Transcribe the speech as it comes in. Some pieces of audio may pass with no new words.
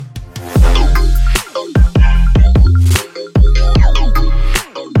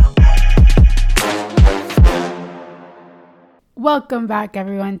Welcome back,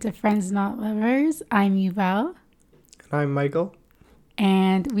 everyone, to Friends Not Lovers. I'm Yuval. And I'm Michael.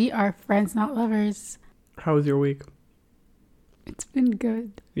 And we are Friends Not Lovers. How was your week? It's been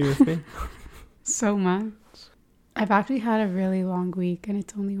good. You miss me? So much. I've actually had a really long week, and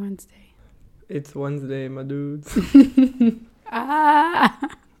it's only Wednesday. It's Wednesday, my dudes. Ah!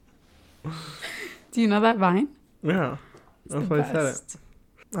 Do you know that Vine? Yeah, that's why I said it.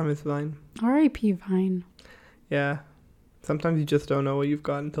 I miss Vine. R.I.P. Vine. Yeah. Sometimes you just don't know what you've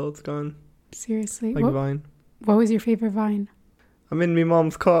got until it's gone. Seriously? Like Vine. What was your favorite Vine? I'm in me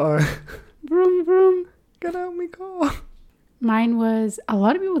mom's car. Vroom, vroom. Get out me car. Mine was, a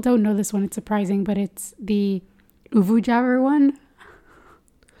lot of people don't know this one. It's surprising, but it's the Uvu Jabber one.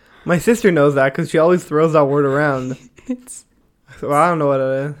 My sister knows that because she always throws that word around. It's So I don't know what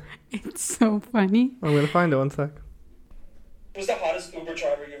it is. It's so funny. I'm going to find it one sec. Who's the hottest Uber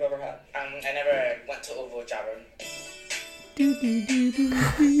driver you've ever had? I never went to Uber driver.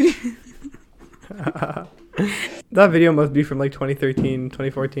 That video must be from like 2013,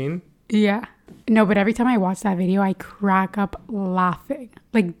 2014. Yeah. No, but every time I watch that video, I crack up laughing.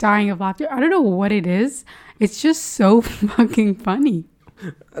 Like dying of laughter. I don't know what it is. It's just so fucking funny.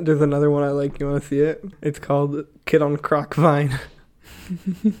 There's another one I like. You want to see it? It's called Kid on Crack Vine.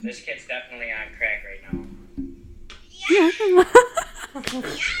 This kid's definitely on crack right now.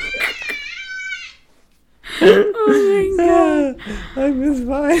 Oh my god. I miss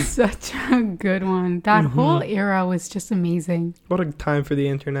Vine. Such a good one. That whole era was just amazing. What a time for the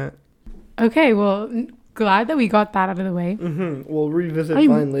internet. Okay, well, glad that we got that out of the way. We'll revisit I'm-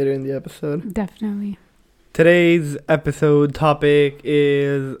 Vine later in the episode. Definitely. Today's episode topic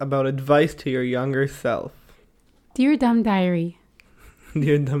is about advice to your younger self. Dear Dumb Diary.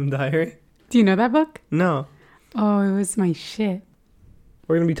 Dear Dumb Diary? Do you know that book? No. Oh, it was my shit.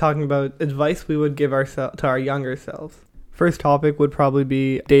 We're going to be talking about advice we would give to our younger selves. First topic would probably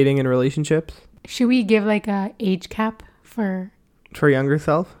be dating and relationships. Should we give like a age cap for... For younger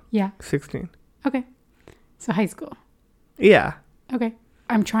self? Yeah. 16. Okay. So high school. Yeah. Okay.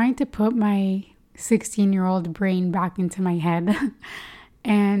 I'm trying to put my 16-year-old brain back into my head.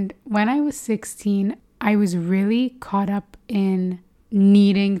 And when I was 16, I was really caught up in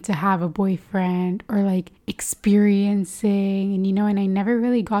needing to have a boyfriend or like experiencing and I never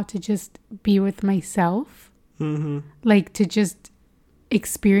really got to just be with myself. Like to just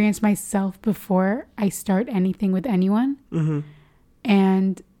experience myself before I start anything with anyone.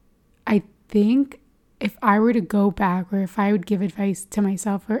 And I think if I were to go back or if I would give advice to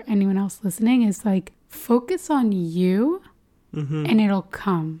myself or anyone else listening is like focus on you and it'll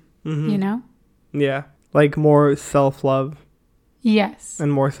come, you know? Yeah. Like more self-love. Yes.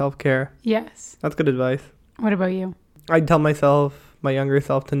 And more self-care. Yes. That's good advice. What about you? I'd tell myself, my younger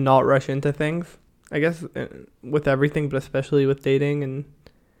self, to not rush into things. I guess with everything, but especially with dating and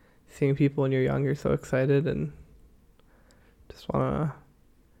seeing people when you're young, you're so excited and just want to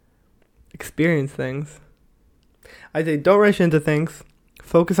experience things. I'd say don't rush into things.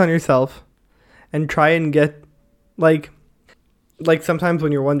 Focus on yourself and try and get like sometimes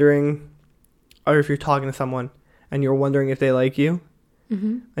when you're wondering, or if you're talking to someone and you're wondering if they like you,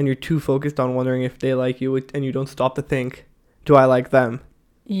 and you're too focused on wondering if they like you and you don't stop to think, do I like them?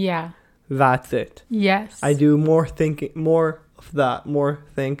 Yeah. That's it. Yes. I do more thinking, more of that, more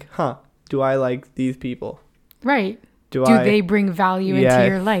think, do I like these people? Right. Do I, they bring value into Yes.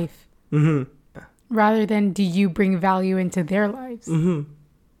 your life? Rather than do you bring value into their lives?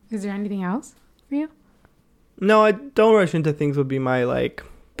 Is there anything else for you? No, I don't rush into things would be my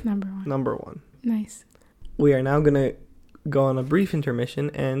Number one. Nice. We are now going to go on a brief intermission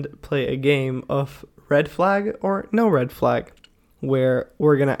and play a game of red flag or no red flag, where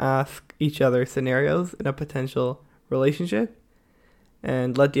we're going to ask each other scenarios in a potential relationship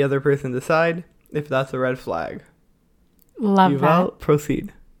and let the other person decide if that's a red flag. Love Yuval, that.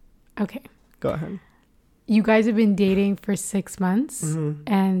 proceed. Okay. Go ahead. You guys have been dating for 6 months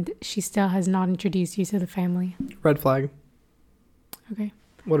and she still has not introduced you to the family. Red flag. Okay.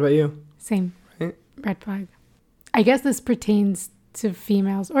 What about you? Same. Right. Red flag. I guess this pertains to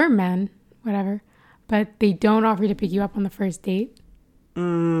females or men, whatever, but they don't offer to pick you up on the first date. I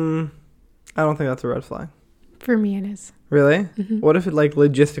don't think that's a red flag. For me, it is. Really? What if it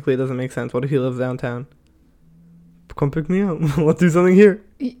logistically doesn't make sense? What if he lives downtown? Come pick me up. Let's do something here.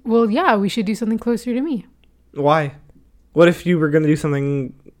 Well, yeah, we should do something closer to me. Why? What if you were going to do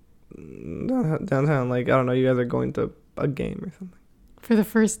something downtown? I don't know, you guys are going to a game or something. For the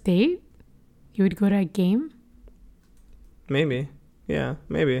first date? You would go to a game? Maybe. Yeah,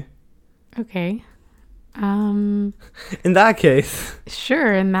 maybe. Okay. In that case.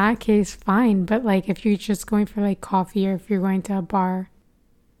 Sure, in that case, fine. But like if you're just going for like coffee or if you're going to a bar,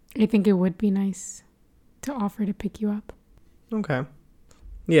 I think it would be nice to offer to pick you up. Okay.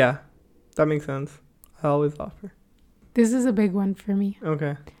 Yeah, that makes sense. I always offer. This is a big one for me.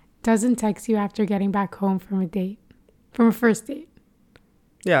 Okay. Doesn't text you after getting back home from a first date.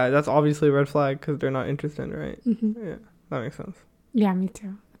 Yeah, that's obviously a red flag because they're not interested, right? Mm-hmm. Yeah, that makes sense. Yeah, me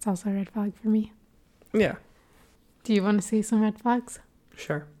too. It's also a red flag for me. Yeah, Do you want to say some red flags?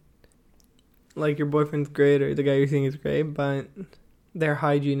 sure. Like your boyfriend's great or the guy you're seeing is great, but their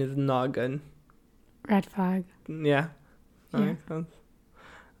hygiene is not good. Red flag. Yeah, that Yeah. makes sense.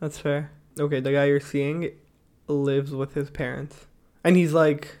 That's fair. Okay, the guy you're seeing lives with his parents, and he's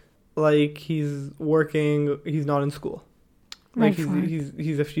like he's working. He's not in school. Like Red flag.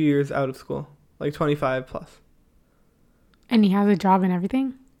 he's a few years out of school, like 25 plus. And he has a job and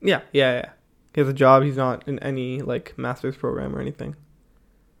everything? Yeah. He has a job. He's not in any like master's program or anything.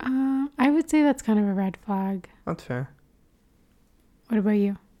 I would say that's kind of a red flag. That's fair. What about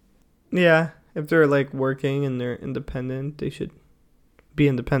you? Yeah, if they're like working and they're independent, they should be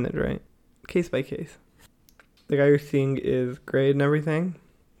independent, right? Case by case. The guy you're seeing is great and everything,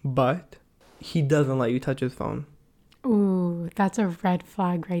 but he doesn't let you touch his phone. Ooh, that's a red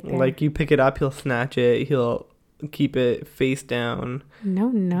flag right there. Like you pick it up, he'll snatch it, he'll keep it face down.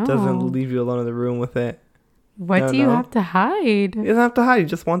 No. Doesn't leave you alone in the room with it. What do you have to hide? He doesn't have to hide, he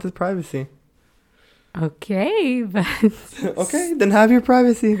just wants his privacy. Okay, but... Okay, then have your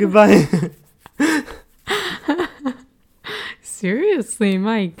privacy. Goodbye. Seriously,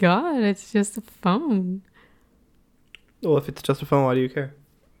 my God, it's just a phone. Well, if it's just a phone, why do you care?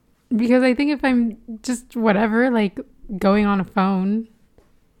 Because I think if I'm just whatever, like going on a phone,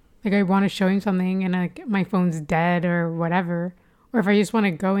 like I want to show him something and like my phone's dead or whatever, or if I just want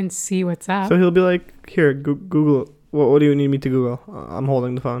to go and see what's up. So he'll be like, here, Google. What do you need me to Google? I'm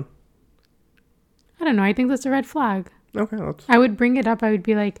holding the phone. I don't know. I think that's a red flag. Okay, that's... I would bring it up. I would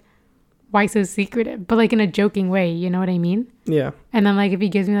be like, why so secretive? But like in a joking way, you know what I mean? Yeah. And then like if he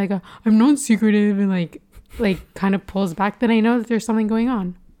gives me like a, I'm not secretive and like kind of pulls back, then I know that there's something going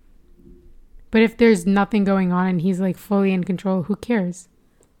on. But if there's nothing going on and he's like fully in control, who cares?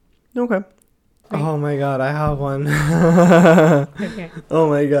 Okay. Right. Oh my God, I have one. Okay. Oh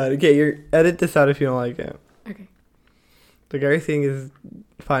my God. Okay, edit this out if you don't like it. Okay. The guy you're seeing is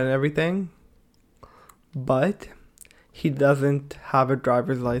fine and everything, but he doesn't have a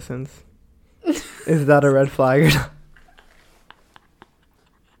driver's license. Is that a red flag or not?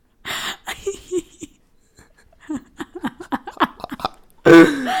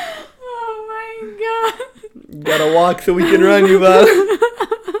 Oh my God. You gotta walk so we can run, you bud.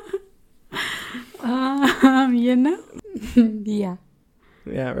 You know? Yeah.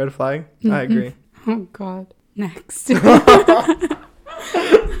 Yeah, red flag. Mm-hmm. I agree. Oh God. Next.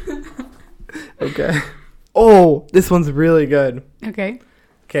 Okay. Oh, this one's really good. Okay.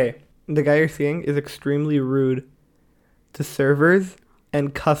 Okay. The guy you're seeing is extremely rude to servers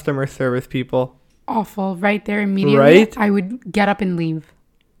and customer service people. Awful. Right there immediately. Right? I would get up and leave.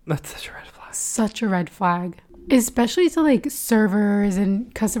 That's such a red flag. Such a red flag. Especially to like servers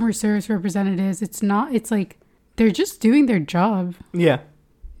and customer service representatives. It's like they're just doing their job. Yeah.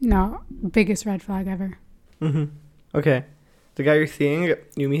 No, biggest red flag ever. Mm-hmm. Okay. The guy you're seeing,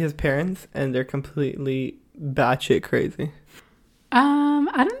 you meet his parents, and they're completely batshit crazy.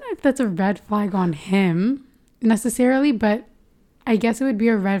 I don't know if that's a red flag on him necessarily, but I guess it would be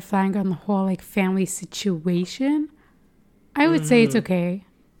a red flag on the whole like family situation. I would say it's okay.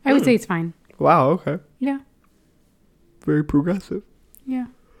 I would say it's fine. Wow, okay. Yeah. Very progressive. Yeah.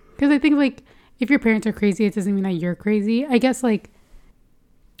 Because I think like if your parents are crazy, it doesn't mean that you're crazy. I guess like...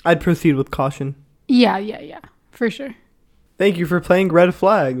 I'd proceed with caution. Yeah. For sure. Thank you for playing Red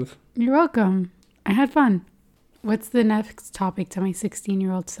Flags. You're welcome. I had fun. What's the next topic to my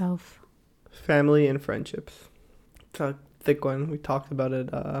 16-year-old self? Family and friendships. It's a thick one. We talked about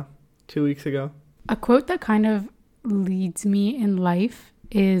it 2 weeks ago. A quote that kind of leads me in life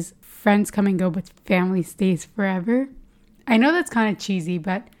is friends come and go, but family stays forever. I know that's kind of cheesy,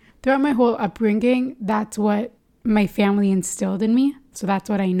 but throughout my whole upbringing, that's what my family instilled in me. So that's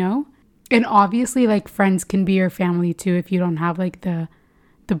what I know. And obviously, like, friends can be your family too if you don't have like the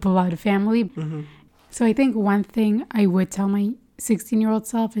blood family. Mm-hmm. So I think one thing I would tell my 16-year-old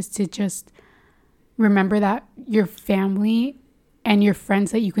self is to just remember that your family and your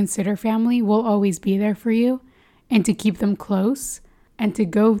friends that you consider family will always be there for you, and to keep them close and to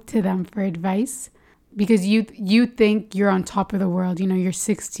go to them for advice, because you think you're on top of the world. You know, you're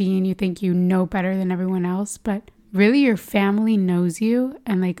 16, you think you know better than everyone else, but really your family knows you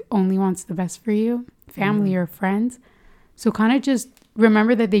and like only wants the best for you. family or friends. So kind of just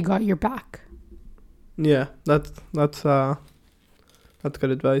remember that they got your back. Yeah, that's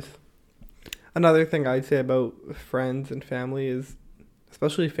good advice. Another thing I'd say about friends and family is,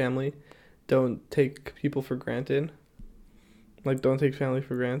 especially family, don't take people for granted. Like, don't take family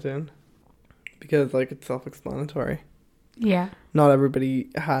for granted. Because, like, it's self-explanatory. Yeah. Not everybody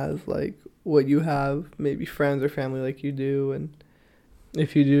has, like, what you have. Maybe friends or family like you do. And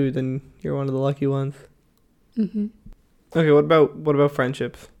if you do, then you're one of the lucky ones. Mm-hmm. Okay, what about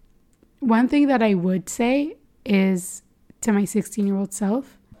friendships? One thing that I would say is to my 16-year-old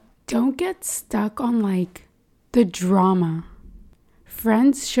self, don't get stuck on, like, the drama.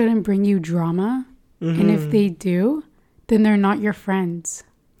 Friends shouldn't bring you drama. Mm-hmm. And if they do, then they're not your friends.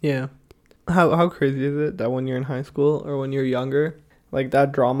 Yeah. How crazy is it that when you're in high school or when you're younger, like,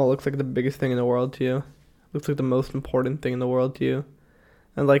 that drama looks like the biggest thing in the world to you? Looks like the most important thing in the world to you.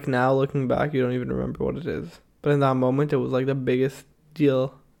 And, like, now looking back, you don't even remember what it is. But in that moment, it was, like, the biggest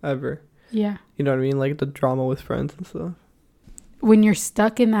deal ever. Yeah. You know what I mean? Like, the drama with friends and stuff. When you're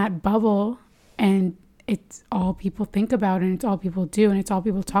stuck in that bubble and it's all people think about and it's all people do and it's all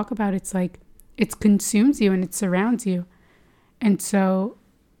people talk about, it's like it consumes you and it surrounds you. And so,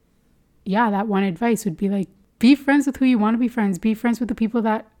 yeah, that one advice would be like, be friends with who you want to be friends. Be friends with the people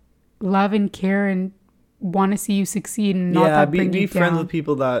that love and care and want to see you succeed and not that bring you down. Be friends with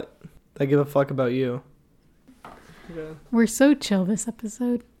people that give a fuck about you. Yeah. We're so chill this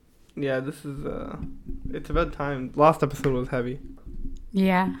episode. Yeah, this is it's about time. Last episode was heavy.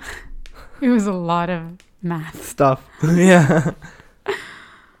 Yeah. It was a lot of math stuff. Yeah.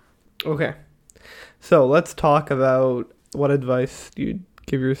 Okay. So let's talk about what advice you'd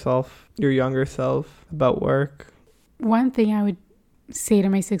give yourself, your younger self, about work. One thing I would say to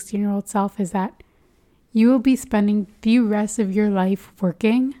my 16-year-old self is that you will be spending the rest of your life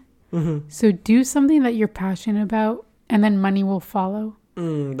working. Mm-hmm. So do something that you're passionate about and then money will follow.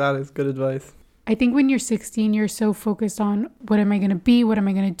 That is good advice. I think when you're 16, you're so focused on what am I going to be? What am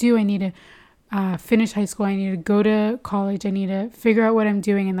I going to do? I need to finish high school. I need to go to college. I need to figure out what I'm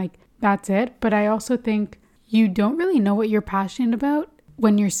doing. And like, that's it. But I also think you don't really know what you're passionate about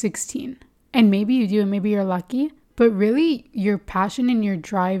when you're 16. And maybe you do, and maybe you're lucky. But really, your passion and your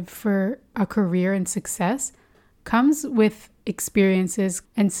drive for a career and success comes with experiences.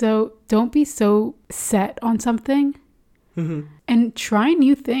 And so don't be so set on something. Mm-hmm. And try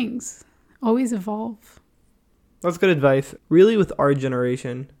new things. Always evolve. That's good advice. Really, with our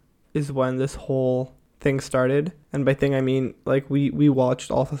generation is when this whole thing started. And by thing, I mean, like, we watched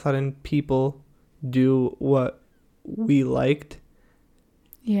all of a sudden people do what we liked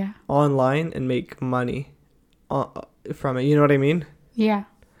online and make money from it. You know what I mean? Yeah.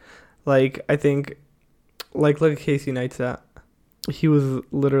 Like, I think, like, look at Casey Neistat. He was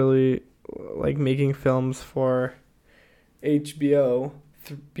literally, like, making films for HBO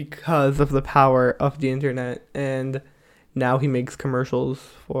because of the power of the internet, and now he makes commercials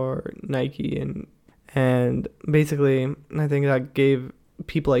for Nike, and basically I think that gave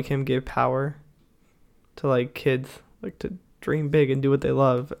people like him power to, like, kids, like, to dream big and do what they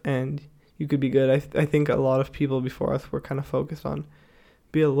love, and you could be good. I think a lot of people before us were kind of focused on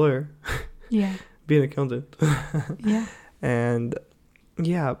be a lawyer, yeah, be an accountant, yeah, and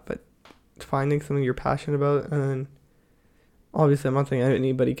yeah, but finding something you're passionate about. And then obviously, I'm not saying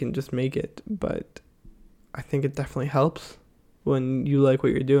anybody can just make it, but I think it definitely helps when you like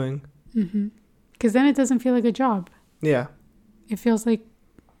what you're doing. Mm-hmm. Because then it doesn't feel like a job. Yeah. It feels like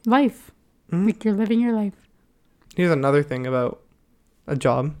life. Mm-hmm. Like you're living your life. Here's another thing about a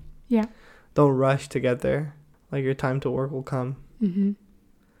job. Yeah. Don't rush to get there. Like, your time to work will come. Mm-hmm.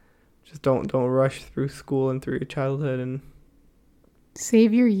 Just don't rush through school and through your childhood, and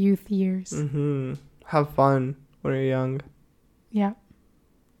save your youth years. Mm-hmm. Have fun when you're young. Yeah.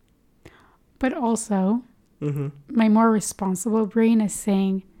 But also, Mm-hmm. my more responsible brain is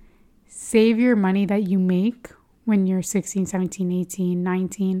saying, save your money that you make when you're 16, 17, 18,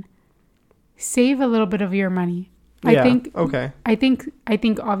 19. Save a little bit of your money. Yeah, okay. I think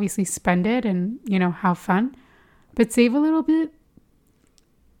obviously spend it and, have fun, but save a little bit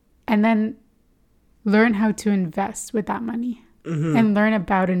and then learn how to invest with that money. Mm-hmm. And learn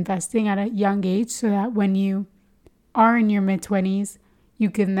about investing at a young age so that when you are in your mid-20s,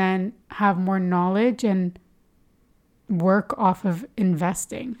 you can then have more knowledge and work off of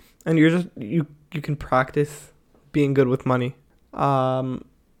investing. And you're just you can practice being good with money.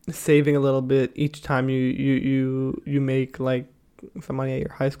 Saving a little bit each time you make, like, some money at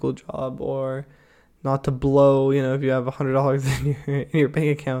your high school job, or not to blow, if you have $100 in your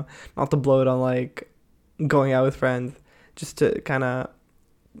bank account, not to blow it on, like, going out with friends, just to kind of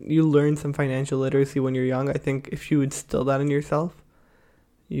you learn some financial literacy when you're young. I think if you instill that in yourself,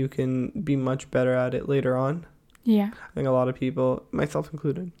 you can be much better at it later on. Yeah. I think a lot of people, myself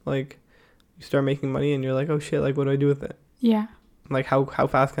included, like, you start making money and you're like, oh shit, like, what do I do with it? Yeah. Like, how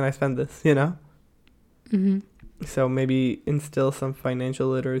fast can I spend this, you know? Mm-hmm. So maybe instill some financial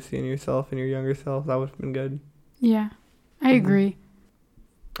literacy in yourself and your younger self. That would have been good. Yeah. I agree.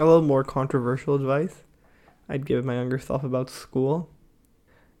 A little more controversial advice I'd give my younger self about school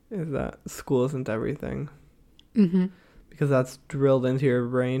is that school isn't everything. Mm-hmm. Because that's drilled into your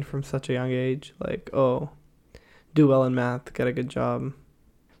brain from such a young age. Like, oh, do well in math, get a good job.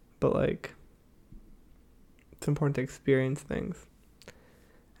 But, like, it's important to experience things.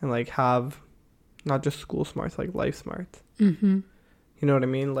 And, like, have not just school smarts, like life smarts. Mm-hmm. You know what I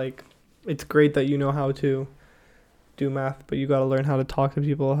mean? Like, it's great that you know how to do math, but you got to learn how to talk to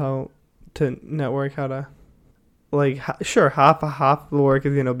people, how to network, how to, like, sure, half the work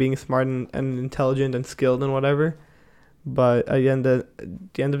is, you know, being smart and intelligent and skilled and whatever. But at the end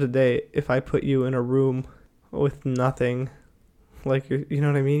of the day, if I put you in a room with nothing, like, you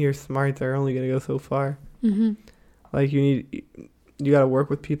know what I mean? Your smarts are only going to go so far. Mm-hmm. Like, you got to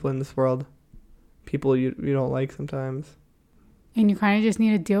work with people in this world. People you don't like sometimes. And you kind of just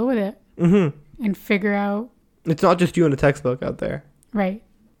need to deal with it. Mm-hmm. And figure out. It's not just you in a textbook out there. Right.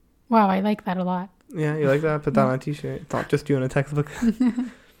 Wow, I like that a lot. Yeah, you like that? Put that on a t-shirt. It's not just you in a textbook.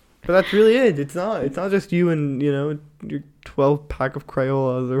 But that's really it. It's not just you and, you know, your 12 pack of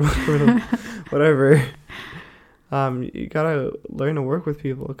Crayolas or whatever. You gotta learn to work with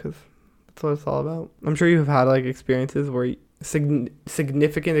people because that's what it's all about. I'm sure you've had, like, experiences where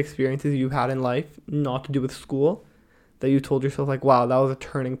significant experiences you've had in life, not to do with school, that you told yourself, like, wow, that was a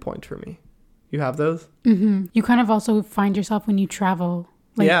turning point for me. You have those? Mm-hmm. You kind of also find yourself when you travel.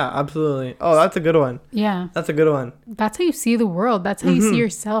 Like, yeah, absolutely. Oh, that's a good one. Yeah. That's a good one. That's how you see the world. That's how you see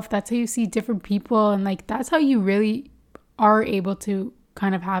yourself. That's how you see different people. And, like, that's how you really are able to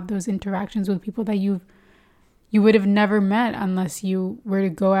kind of have those interactions with people that you would have never met unless you were to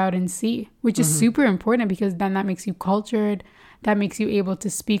go out and see, which is super important because then that makes you cultured. That makes you able to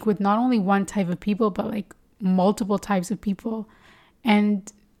speak with not only one type of people, but, like, multiple types of people. And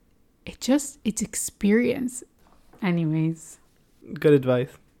it's experience. Anyways. Good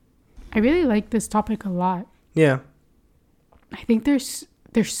advice. I really like this topic a lot. Yeah. I think there's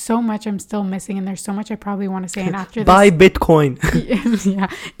so much I'm still missing, and there's so much I probably want to say. And after this, buy Bitcoin.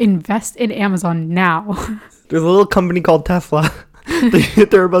 Yeah, invest in Amazon now. There's a little company called Tesla.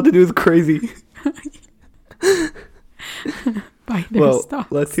 They're about to do is crazy. Buy their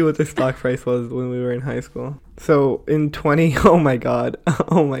stock. Let's see what the stock price was when we were in high school. So in oh my god.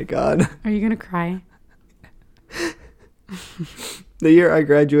 Are you gonna cry? The year I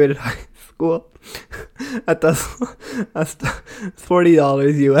graduated high school, that's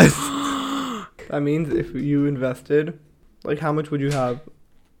 $40 US. That means if you invested, like, how much would you have?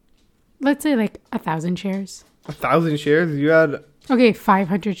 Let's say like 1,000 shares. 1,000 shares? You had... Okay,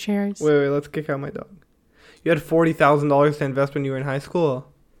 500 shares. Wait, let's kick out my dog. You had $40,000 to invest when you were in high school.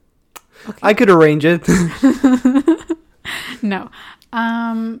 Okay. I could arrange it. No.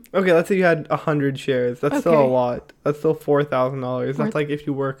 Okay, let's say you had 100 shares. That's still a lot. That's still $4,000. That's like if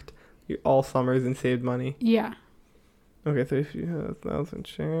you worked all summers and saved money. Yeah. Okay, so if you had 1,000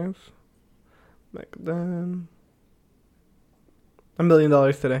 shares back then, $1 million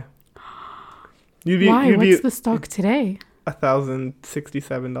today. Why? What's the stock today?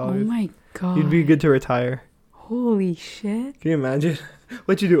 $1,067. Oh my god. You'd be good to retire. Holy shit. Can you imagine?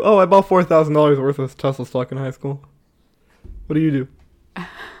 What'd you do? Oh, I bought $4,000 worth of Tesla stock in high school. What do you do?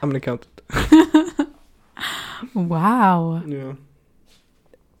 I'm an accountant. Wow. Yeah.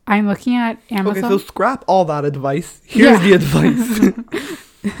 I'm looking at Amazon. Okay, so scrap all that advice. Here's the advice.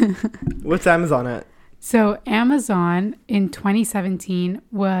 What's Amazon at? So Amazon in 2017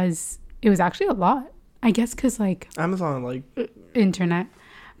 was actually a lot. I guess because, like, Amazon, like, internet.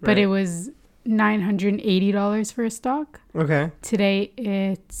 But right. it was $980 for a stock. Okay. Today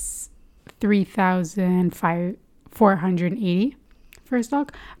it's $3,480 for a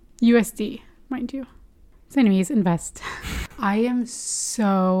stock. USD, mind you. So anyways, invest. I am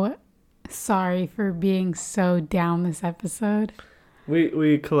so sorry for being so down this episode.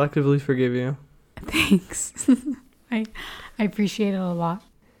 We collectively forgive you. Thanks. I appreciate it a lot.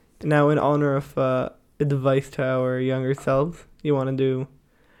 Now, in honor of advice to our younger selves, you want to do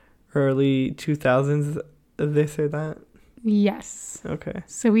early 2000s this or that? Yes. Okay.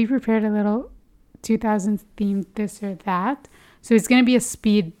 So we prepared a little 2000s themed this or that. So it's going to be a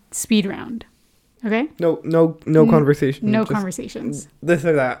speed round. Okay? No conversation. No just conversations. This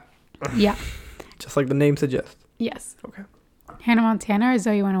or that. Yeah. Just like the name suggests. Yes. Okay. Hannah Montana or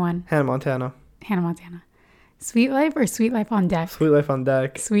Zoe 101? Hannah Montana. Hannah Montana. Sweet Life or Sweet Life on Deck? Sweet Life on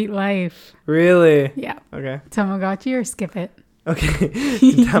Deck. Sweet Life. Really? Yeah. Okay. Tamagotchi or Skip It? Okay.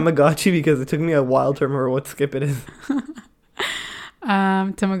 Tamagotchi, because it took me a while to remember what Skip It is.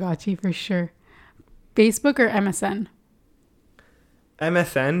 Tamagotchi for sure. Facebook or MSN?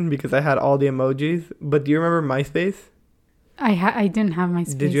 MSN, because I had all the emojis. But do you remember MySpace? I didn't have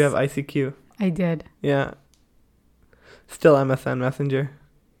MySpace. Did you have ICQ? I did. Yeah. Still MSN Messenger.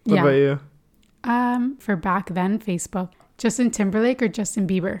 What Yeah. about you? For back then, Facebook. Justin Timberlake or Justin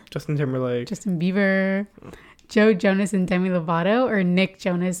Bieber? Justin Timberlake. Justin Bieber. Joe Jonas and Demi Lovato or Nick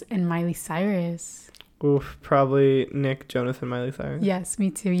Jonas and Miley Cyrus? Oof, probably Nick Jonas and Miley Cyrus. Yes,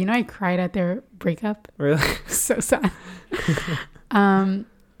 me too. You know, I cried at their breakup. Really? So sad.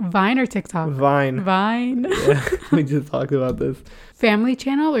 Vine or TikTok? Vine. Vine. Yeah, we just talked about this. Family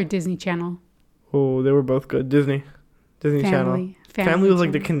Channel or Disney Channel? Oh, they were both good. Disney Channel. Family was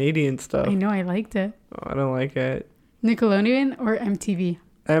like the Channel. Canadian stuff. I know, I liked it. Oh, I don't like it. Nickelodeon or MTV?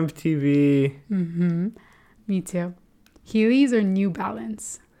 MTV. Mm-hmm. Me too. Heelys or New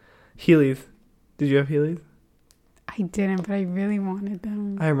Balance? Heelys. Did you have Heelys? I didn't, but I really wanted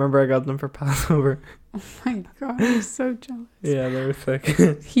them. I remember I got them for Passover. Oh my god, I'm so jealous. Yeah, they were sick.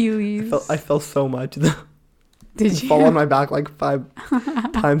 Heelys. I fell so much though. Did you? Fall on my back like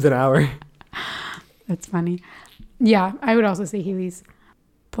 5 times an hour. That's funny. Yeah, I would also say Heelys.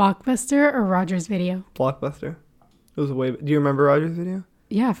 Blockbuster or Rogers Video? Blockbuster. It was way. Do you remember Rogers Video?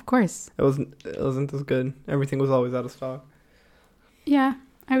 Yeah, of course. It wasn't as good. Everything was always out of stock. Yeah,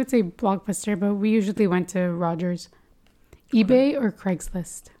 I would say Blockbuster, but we usually went to Rogers. eBay or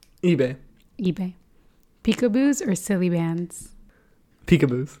Craigslist? eBay. eBay. Peekaboos or Silly Bands?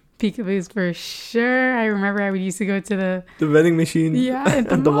 Peekaboos. Peekaboos for sure. I remember I would used to go to the vending machine. Yeah, at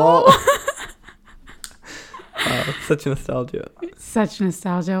the mall. mall. Wow, such nostalgia. Such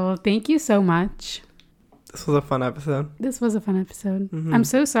nostalgia. Well, thank you so much. This was a fun episode. This was a fun episode. Mhm. I'm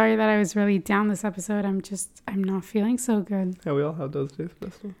so sorry that I was really down this episode. I'm not feeling so good. Yeah, we all have those days,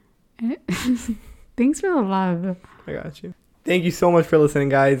 Crystal. Thanks for the love. I got you. Thank you so much for listening,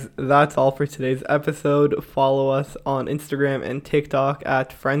 guys. That's all for today's episode. Follow us on Instagram and TikTok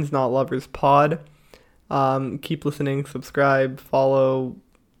at Friends Not Lovers Pod. Keep listening, subscribe, follow,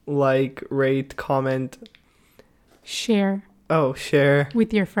 like, rate, comment. Share Share.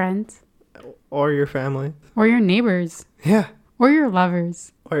 with your friends Or your family. or your neighbors Yeah. or your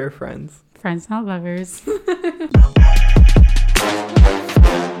lovers. Or your friends. Friends, not lovers.